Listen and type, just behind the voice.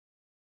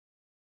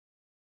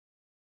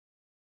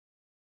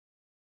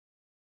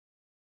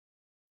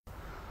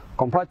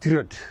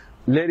Compatriot,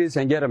 ladies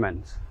and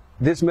gentlemen,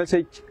 this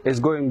message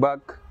is going back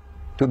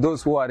to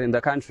those who are in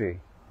the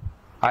country.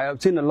 I have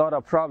seen a lot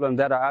of problems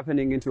that are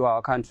happening into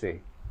our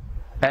country.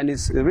 And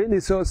it's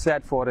really so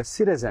sad for a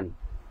citizen,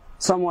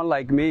 someone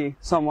like me,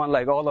 someone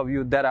like all of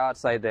you that are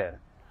outside there.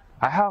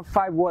 I have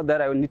 5 words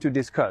that I need to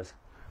discuss.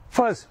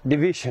 First,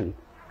 division.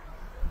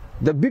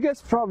 The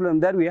biggest problem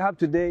that we have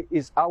today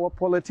is our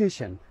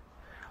politician.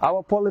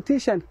 Our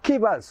politicians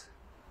keep us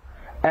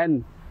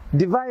and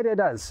divided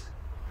us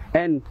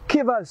and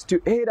keep us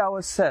to hate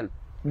ourselves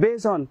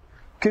based on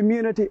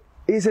community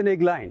ethnic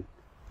line.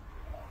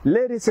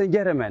 Ladies and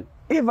gentlemen,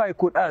 if I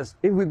could ask,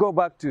 if we go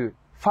back to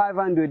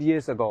 500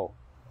 years ago,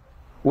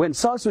 when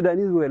South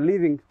Sudanese were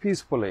living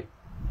peacefully,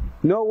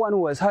 no one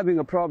was having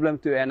a problem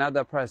to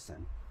another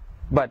person.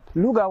 But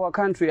look at our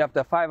country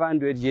after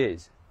 500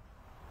 years.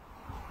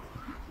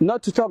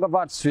 Not to talk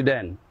about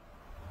Sudan,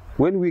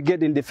 when we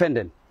get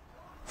independent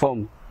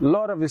from a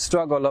lot of the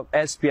struggle of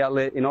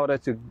SPLA in order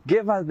to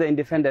give us the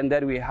independence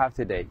that we have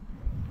today.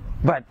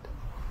 But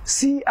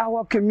see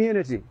our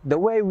community, the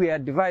way we are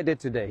divided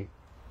today.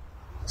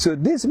 So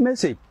this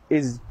message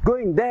is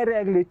going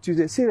directly to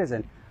the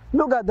citizen.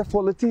 Look at the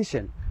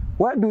politician.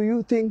 Why do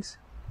you think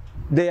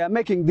they are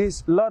making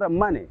this lot of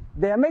money?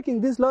 They are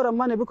making this lot of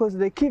money because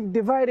they keep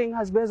dividing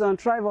us based on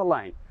tribal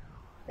line.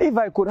 If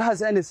I could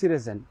ask any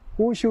citizen,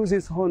 who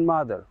chooses his own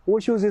mother,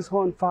 who chooses his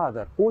own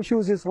father, who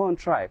chooses his own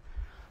tribe?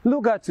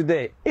 Look at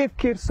today, if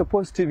Kir's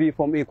supposed to be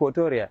from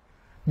Equatoria,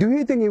 do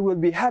you think he will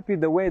be happy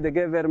the way the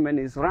government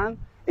is run?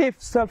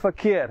 If Salva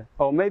Kiir,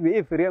 or maybe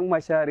if Riek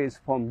Machar is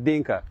from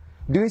Dinka,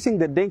 do you think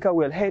the Dinka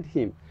will hate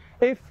him?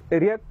 If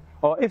Riek,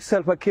 or if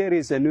Salva Kiir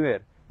is a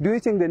Nuer, do you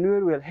think the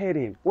Nuer will hate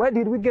him? Where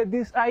did we get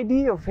this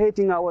idea of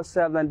hating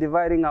ourselves and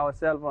dividing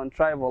ourselves on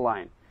tribal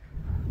line?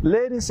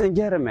 Ladies and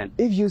gentlemen,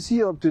 if you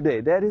see up today,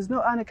 there is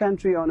no any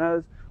country on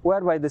earth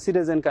whereby the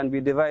citizen can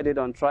be divided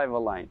on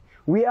tribal line.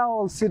 We are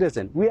all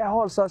citizens. We are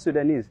all South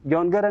Sudanese.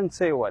 John Garang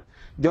say what?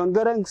 John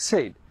Garang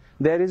said,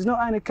 there is no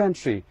any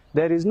country,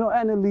 there is no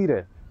any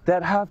leader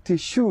that have to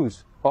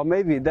choose, or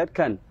maybe that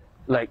can,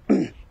 like,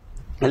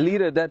 a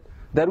leader that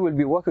will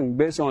be working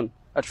based on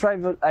a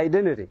tribal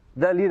identity.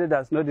 That leader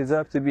does not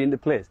deserve to be in the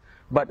place.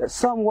 But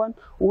someone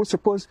who is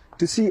supposed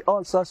to see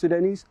all South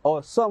Sudanese,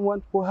 or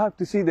someone who have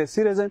to see the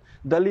citizens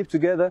that live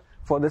together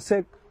for the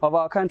sake of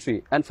our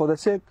country and for the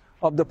sake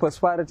of the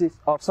prosperity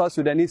of South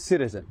Sudanese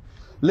citizens.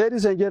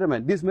 Ladies and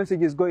gentlemen, this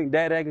message is going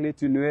directly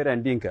to Nuer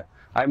and Dinka.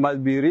 I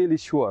must be really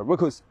sure,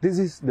 because this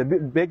is the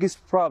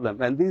biggest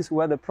problem, and this is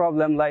where the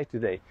problem lies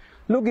today.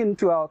 Look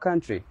into our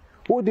country.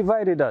 Who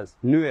divided us?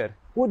 Nuer.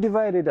 Who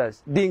divided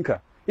us?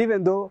 Dinka.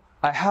 Even though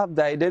I have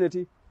the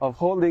identity of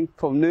holding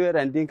from Nuer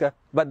and Dinka,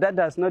 but that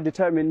does not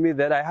determine me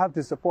that I have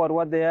to support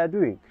what they are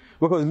doing.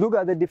 Because look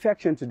at the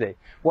defection today.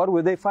 What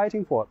were they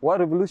fighting for? What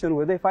revolution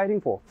were they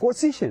fighting for?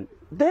 Position.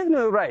 There's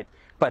no right.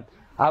 But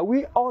are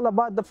we all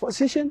about the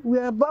position? We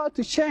are about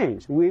to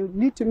change. We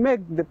need to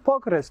make the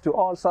progress to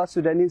all South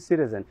Sudanese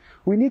citizens.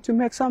 We need to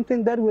make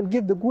something that will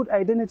give the good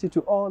identity to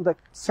all the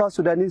South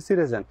Sudanese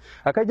citizens.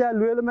 Akaja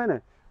luel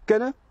mene,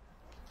 kena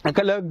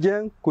akalag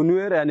jeng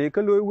kunuer ani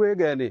kaloi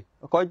wegani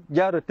ko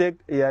jarotek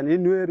yani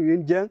nuer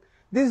in jeng.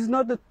 This is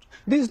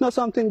not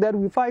something that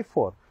we fight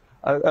for.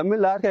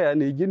 Amilar ka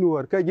ani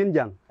jinur ka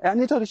jinjang.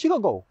 Ani to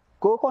Chicago.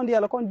 Ko kon dia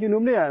la kon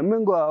jinumne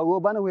mengo go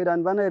bana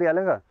wedan bana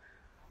rialaga.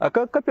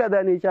 Kapya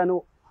dani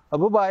chano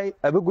abubai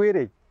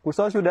abuguire ku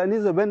South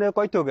Sudanese bene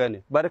ko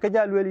togani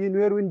barakaja luel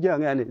nuer in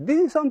jeng yani.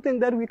 This is something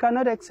that we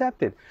cannot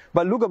accept it.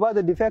 But look about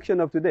the defection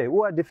of today.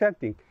 Who are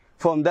defecting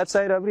from that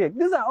side of Riek?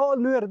 These are all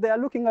Nuer. They are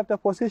looking after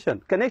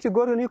position. Can you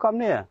go to New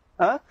Comnea?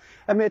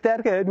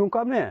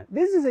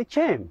 This is a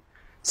shame.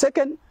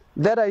 Second,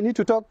 that I need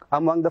to talk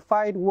among the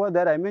 5 words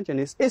that I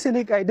mentioned is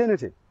ethnic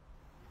identity.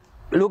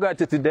 Look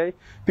at it today.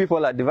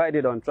 People are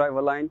divided on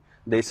tribal line.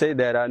 They say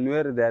there are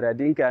Nuer, there are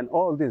Dinka, and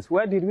all this.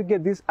 Where did we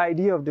get this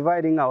idea of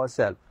dividing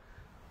ourselves?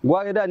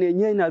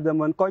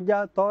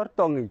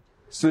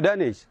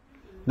 Sudanese.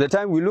 The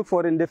time we look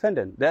for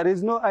independence, there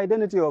is no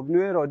identity of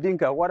Nuer or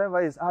Dinka,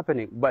 whatever is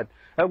happening. But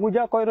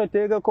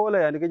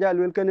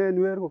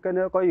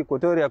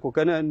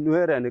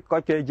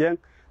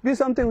this is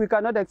something we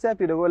cannot accept.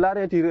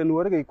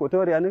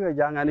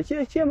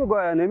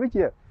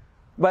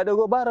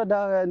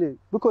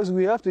 Because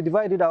we have to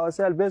divide it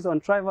ourselves based on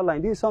tribal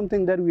line. This is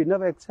something that we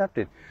never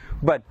accepted.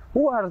 But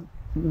who are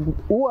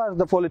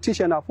the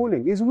politicians are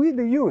fooling? Is we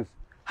the youth.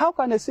 How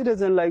can a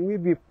citizen like me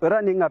be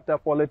running after a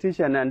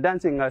politician and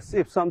dancing as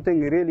if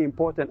something really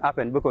important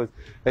happened? Because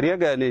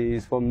Riek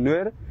is from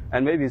Nuer,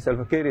 and maybe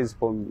Salva Kiir is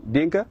from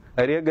Dinka.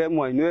 Riek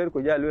mo Nuer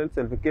ko jaluel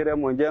Salva Kiir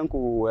mo jang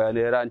ku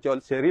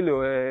ranchol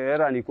serilo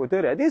eran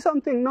Equatoria. This is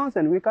something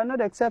nonsense. We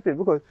cannot accept it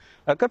because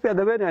this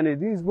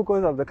is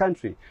because of the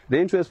country, the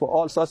interest for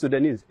all South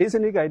Sudanese.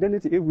 Ethnic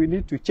identity. If we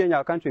need to change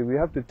our country, we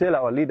have to tell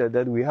our leader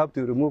that we have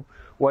to remove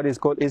what is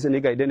called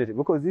ethnic identity,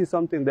 because this is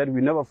something that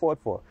we never fought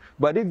for.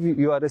 But if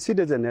you are a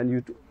citizen and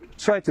you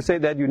try to say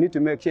that you need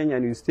to make change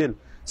and you're still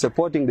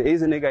supporting the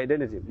ethnic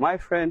identity, my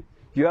friend,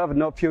 you have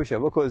no future,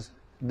 because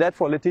that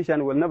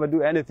politician will never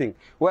do anything.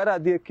 Where are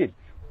their kids?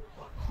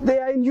 They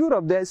are in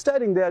Europe, they are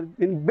studying, they are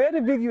in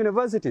very big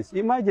universities.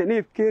 Imagine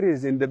if Kir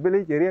is in the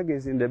village, Erieg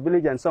is in the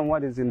village, and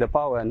someone is in the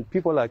power, and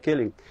people are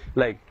killing.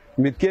 Like,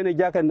 Mitkene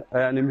Jack and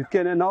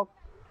Mitkene Nok,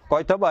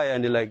 Koitaba,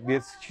 and like,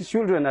 these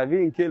children are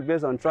being killed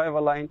based on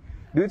tribal line.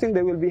 Do you think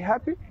they will be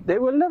happy? They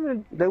will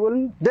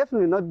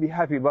definitely not be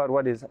happy about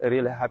what is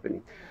really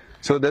happening.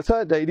 So the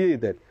third idea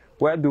is that,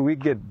 where do we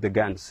get the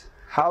guns?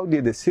 How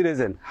did the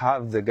citizens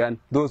have the gun,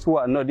 those who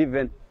are not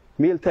even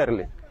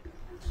militarily?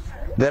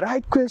 The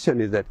right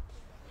question is that,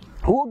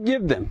 who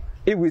give them?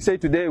 If we say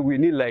today we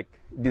need like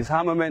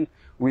disarmament,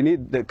 we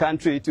need the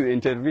country to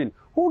intervene,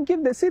 who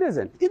give the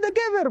citizen? It's the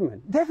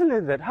government.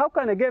 Definitely that. How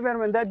can a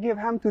government that give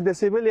harm to the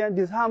civilian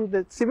disarm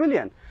the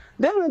civilian?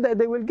 Definitely that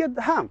they will get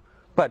harm.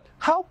 But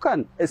how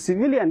can a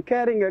civilian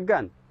carrying a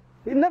gun?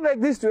 It never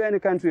exists to any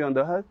country on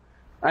the earth.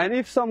 And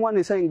if someone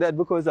is saying that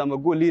because I'm a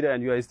good leader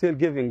and you are still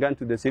giving gun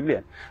to the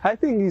civilian, I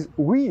think is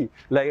we,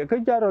 like a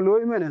Kajaro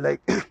Loiman,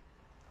 like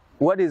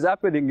what is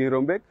happening in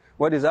Rumbek,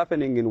 what is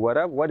happening in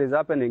Warab, what is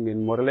happening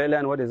in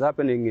Morleland, what is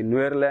happening in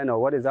Nuerland, or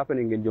what is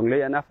happening in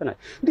Jonglei and Afana.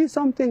 This is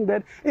something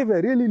that if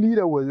a really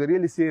leader was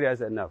really serious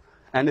enough,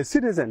 and a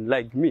citizen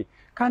like me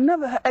can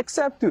never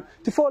accept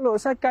to follow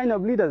such kind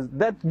of leaders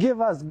that give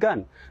us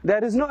guns.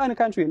 There is no any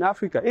country in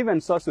Africa, even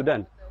South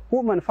Sudan,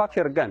 who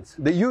manufacture guns,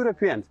 the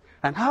Europeans.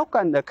 And how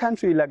can a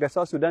country like a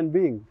South Sudan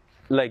being,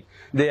 like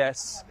they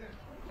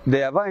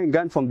are buying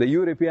guns from the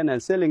European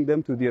and selling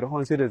them to their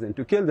own citizens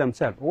to kill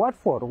themselves? What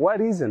for? What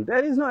reason?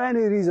 There is no any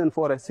reason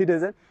for a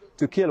citizen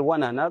to kill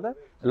one another.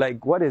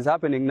 Like what is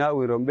happening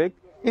now in Rumbek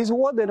is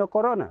worse than a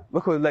corona.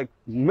 Because like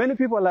many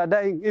people are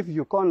dying if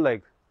you count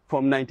like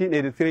from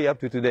 1983 up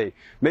to today.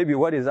 Maybe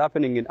what is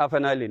happening in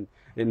Afanal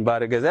in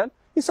Baragazel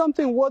is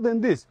something worse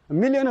than this. A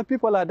million of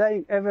people are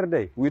dying every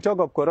day. We talk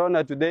of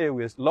corona today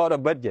with a lot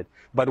of budget.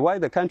 But why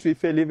the country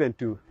failed even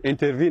to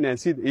intervene and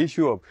see the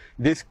issue of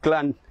this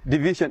clan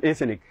division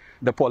ethnic?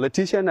 The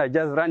politicians are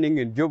just running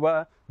in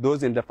Juba,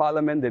 those in the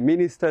parliament, the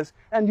ministers.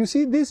 And you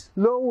see these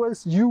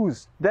lowest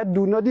youths that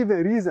do not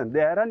even reason.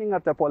 They are running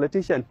after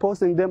politicians,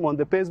 posting them on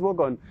the Facebook,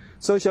 on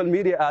social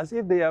media as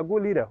if they are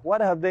good leaders. What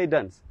have they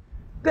done?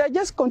 They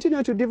just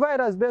continue to divide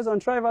us based on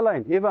tribal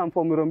line. If I'm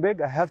from Rumbek,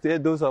 I have to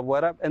hate those of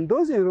Warab. And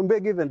those in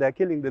Rumbek, even they're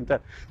killing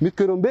themselves. Do you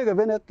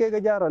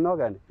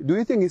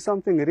think it's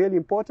something really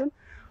important?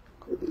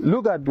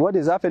 Look at what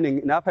is happening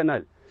in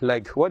Apanal,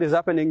 like what is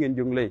happening in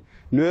Jungle,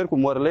 Nuerku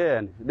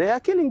Morlean. They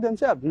are killing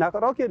themselves.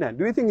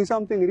 Do you think it's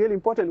something really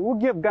important? Who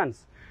give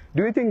guns?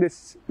 Do you think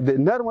the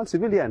normal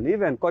civilian,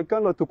 even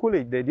Koikanlo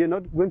Tukuli, they did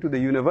not go to the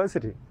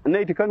university,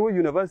 Naitikanwu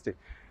University?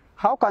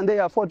 How can they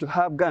afford to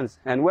have guns?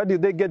 And where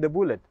did they get the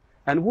bullet?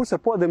 And who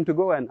support them to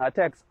go and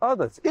attack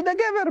others? It's the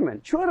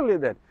government, surely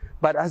that.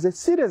 But as a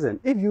citizen,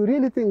 if you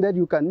really think that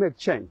you can make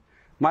change,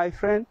 my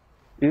friend,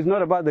 it's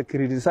not about the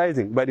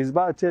criticizing, but it's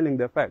about telling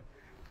the fact.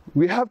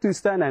 We have to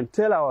stand and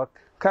tell our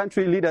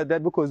country leaders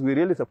that because we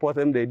really support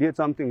them, they did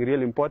something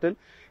really important.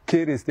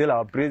 Kir is still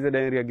our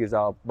president, Riek is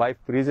our vice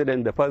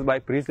president, the first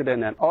vice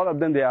president, and all of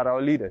them, they are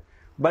our leaders.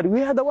 But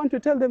we are the one to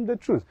tell them the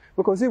truth.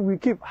 Because if we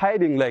keep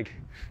hiding like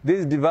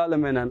this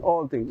development and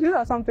all things, these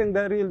are something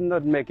that really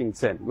not making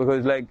sense.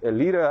 Because like a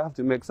leader have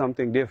to make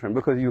something different.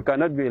 Because you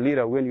cannot be a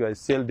leader when you are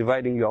still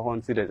dividing your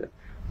own citizens.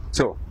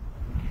 So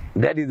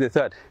that is the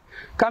third.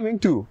 Coming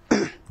to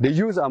the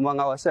use among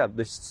ourselves,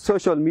 the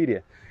social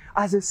media.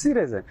 As a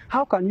citizen,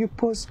 how can you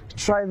post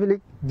tribal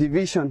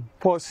division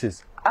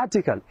posts?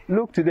 Article.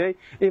 Look today,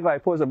 if I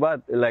post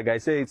about, like I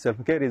say, it's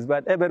self-care is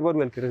bad, everyone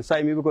will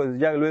criticize me because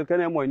they will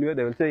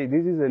say,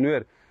 this is a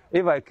Nuer.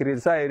 If I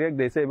criticize Riek,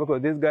 they say,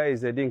 because this guy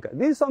is a Dinka.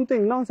 This is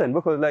something nonsense,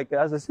 because like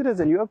as a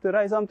citizen, you have to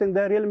write something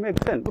that really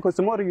makes sense, because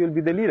tomorrow you will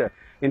be the leader.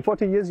 In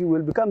 40 years, you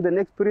will become the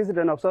next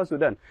president of South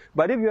Sudan.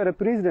 But if you are a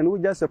president who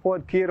just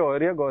support Kir or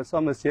Riek or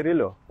Thomas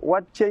Cirillo,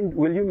 what change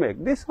will you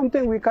make? This is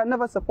something we can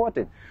never support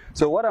it.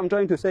 So what I'm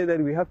trying to say is that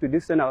we have to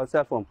distance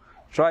ourselves from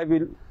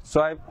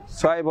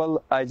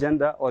tribal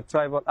agenda or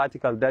tribal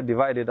article that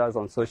divided us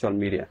on social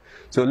media.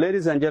 So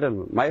ladies and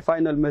gentlemen, my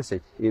final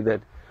message is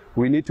that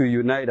we need to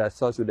unite as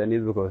South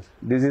Sudanese, because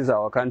this is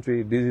our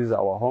country, this is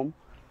our home,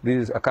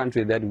 this is a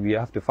country that we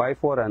have to fight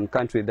for and a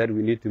country that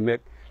we need to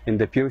make in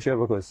the future,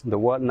 because the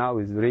world now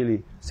is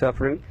really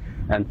suffering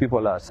and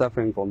people are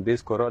suffering from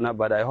this corona.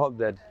 But I hope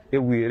that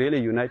if we really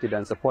united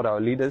and support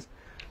our leaders,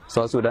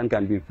 South Sudan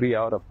can be free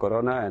out of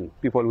corona and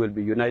people will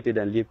be united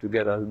and live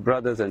together as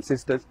brothers and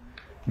sisters.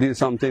 This is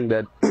something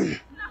that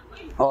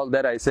all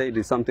that I said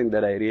is something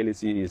that I really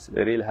see is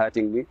really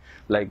hurting me,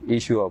 like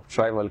issue of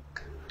tribal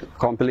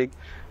conflict,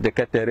 the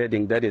cattle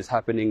raiding that is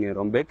happening in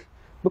Rumbek,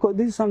 because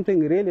this is something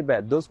really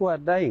bad. Those who are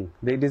dying,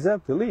 they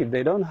deserve to live.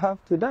 They don't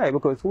have to die,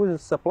 because who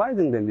is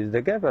supplying them is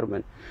the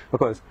government.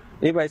 Because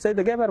if I say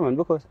the government,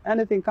 because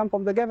anything comes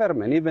from the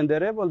government, even the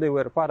rebel, they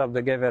were part of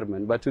the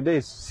government. But today,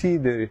 see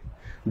the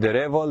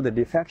rebel, the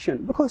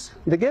defection, because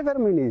the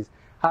government is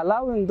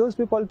allowing those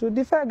people to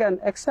defect and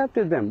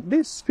accepted them.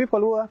 These people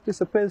who have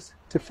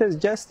to face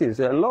justice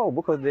and law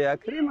because they are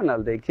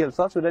criminal, they kill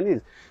South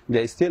Sudanese.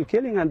 They're still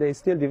killing and they're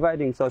still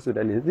dividing South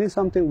Sudanese. This is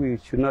something we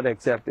should not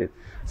accept it.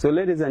 So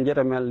ladies and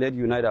gentlemen, let's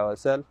unite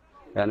ourselves.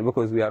 And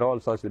because we are all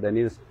South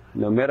Sudanese,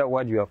 no matter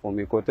what you are from,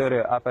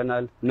 Equatorial, Upper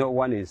Nile, no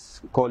one is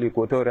called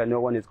Equatorial,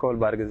 no one is called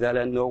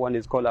Bargazalian, no one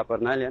is called Upper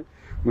Nilean.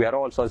 We are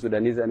all South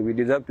Sudanese and we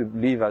deserve to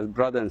live as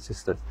brothers and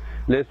sisters.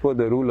 Let's put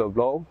the rule of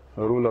law,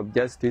 the rule of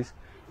justice.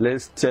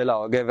 Let's tell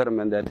our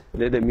government that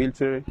let the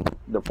military,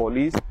 the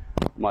police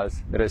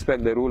must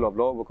respect the rule of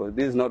law because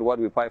this is not what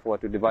we fight for,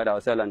 to divide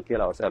ourselves and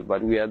kill ourselves.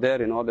 But we are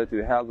there in order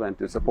to help and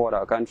to support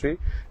our country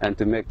and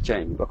to make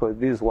change because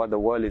this is what the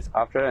world is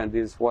after and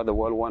this is what the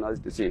world wants us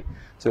to see.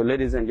 So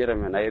ladies and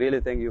gentlemen, I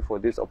really thank you for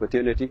this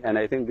opportunity and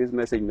I think this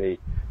message may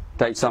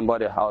touch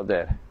somebody out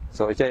there.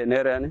 So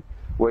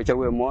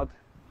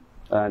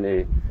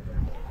and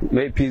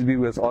may peace be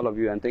with all of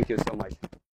you and thank you so much.